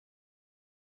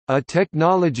A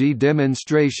technology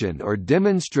demonstration or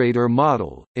demonstrator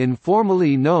model,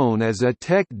 informally known as a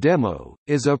tech demo,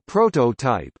 is a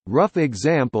prototype, rough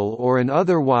example or an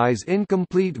otherwise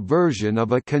incomplete version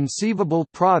of a conceivable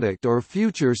product or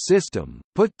future system,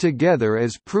 put together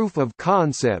as proof of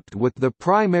concept with the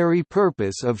primary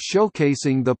purpose of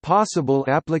showcasing the possible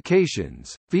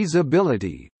applications,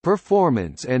 feasibility,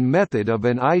 performance and method of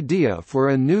an idea for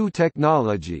a new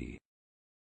technology.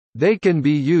 They can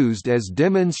be used as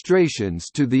demonstrations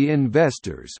to the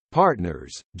investors,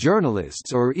 partners,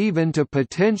 journalists or even to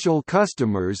potential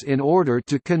customers in order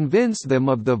to convince them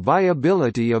of the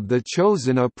viability of the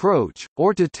chosen approach,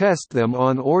 or to test them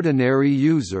on ordinary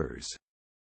users.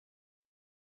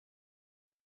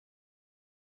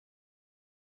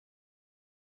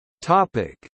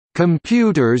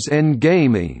 Computers and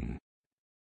gaming.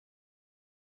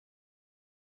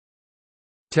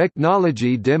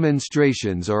 Technology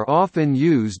demonstrations are often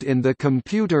used in the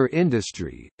computer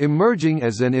industry, emerging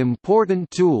as an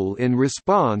important tool in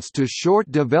response to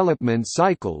short development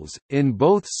cycles, in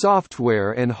both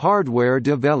software and hardware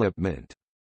development.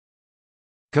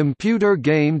 Computer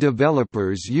game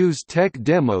developers use tech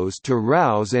demos to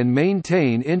rouse and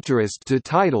maintain interest to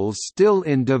titles still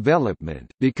in development,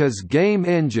 because game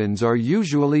engines are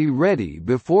usually ready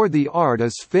before the art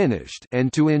is finished,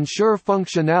 and to ensure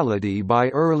functionality by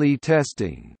early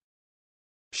testing.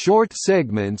 Short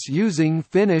segments using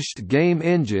finished game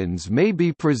engines may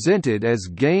be presented as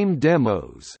game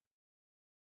demos.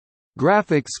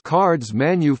 Graphics cards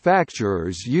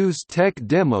manufacturers use tech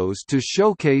demos to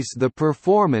showcase the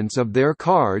performance of their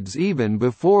cards even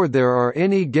before there are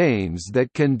any games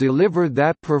that can deliver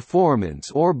that performance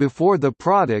or before the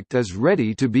product is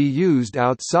ready to be used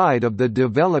outside of the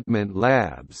development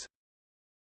labs.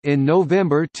 In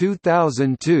November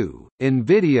 2002,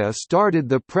 NVIDIA started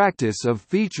the practice of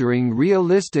featuring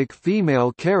realistic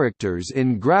female characters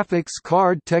in graphics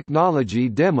card technology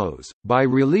demos, by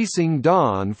releasing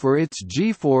Dawn for its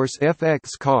GeForce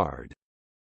FX card.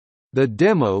 The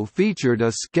demo featured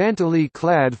a scantily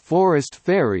clad forest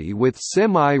fairy with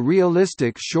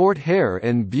semi-realistic short hair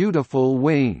and beautiful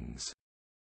wings.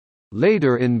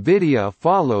 Later NVIDIA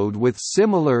followed with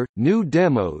similar, new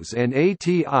demos and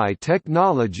ATI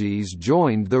Technologies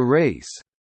joined the race.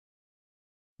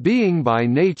 Being by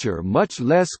nature much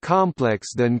less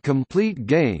complex than complete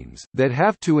games, that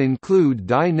have to include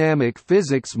dynamic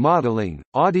physics modeling,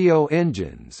 audio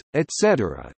engines,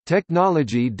 etc.,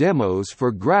 technology demos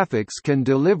for graphics can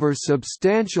deliver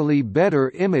substantially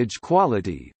better image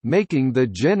quality, making the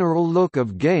general look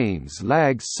of games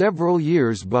lag several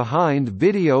years behind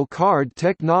video card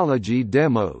technology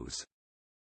demos.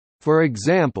 For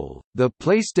example, the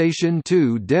PlayStation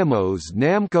 2 demos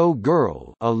Namco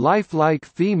Girl, a lifelike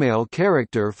female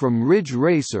character from Ridge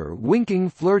Racer winking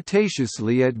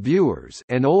flirtatiously at viewers,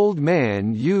 an old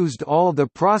man used all the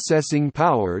processing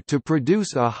power to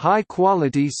produce a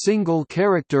high-quality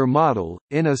single-character model,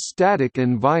 in a static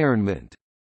environment.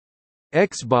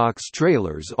 Xbox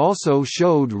trailers also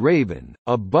showed Raven,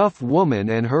 a buff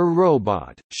woman and her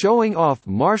robot, showing off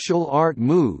martial art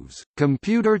moves.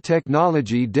 Computer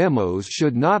technology demos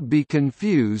should not be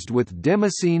confused with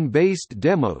demoscene-based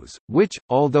demos, which,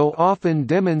 although often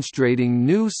demonstrating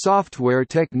new software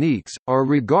techniques, are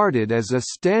regarded as a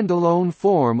standalone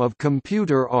form of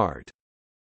computer art.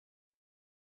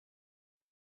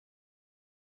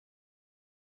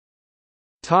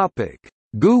 Topic: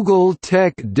 Google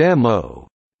Tech Demo.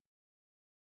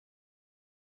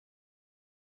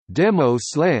 Demo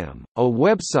Slam, a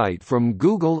website from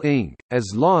Google Inc.,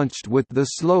 is launched with the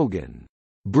slogan,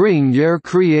 "Bring your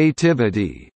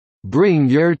creativity. Bring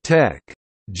your tech.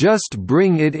 Just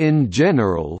bring it in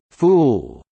general,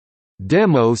 fool.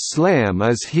 Demo Slam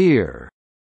is here."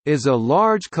 Is a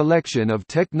large collection of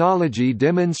technology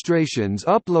demonstrations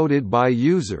uploaded by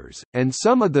users, and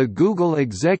some of the Google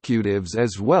executives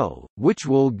as well, which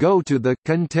will go to the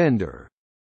contender.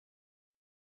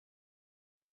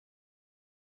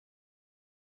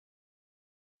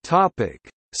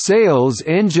 Sales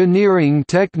engineering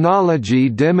technology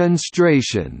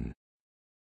demonstration.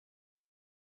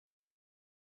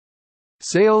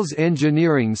 Sales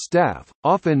engineering staff,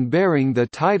 often bearing the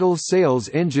title sales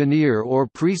engineer or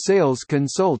pre-sales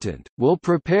consultant, will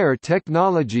prepare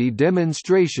technology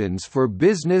demonstrations for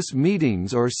business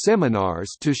meetings or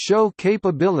seminars to show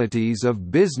capabilities of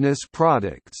business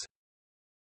products.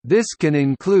 This can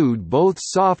include both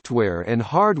software and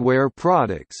hardware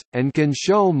products, and can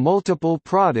show multiple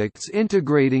products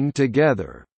integrating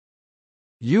together.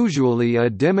 Usually a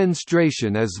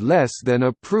demonstration is less than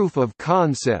a proof of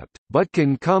concept, but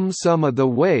can come some of the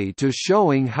way to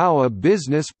showing how a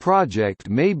business project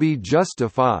may be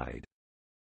justified.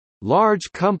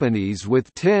 Large companies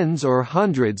with tens or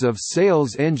hundreds of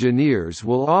sales engineers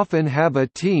will often have a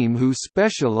team who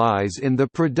specialize in the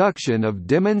production of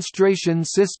demonstration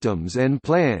systems and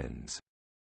plans.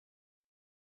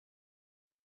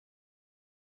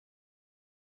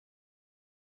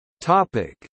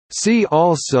 See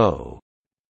also: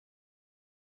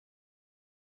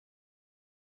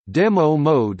 Demo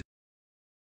mode,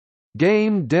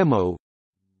 Game demo,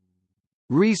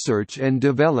 Research and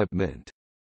development.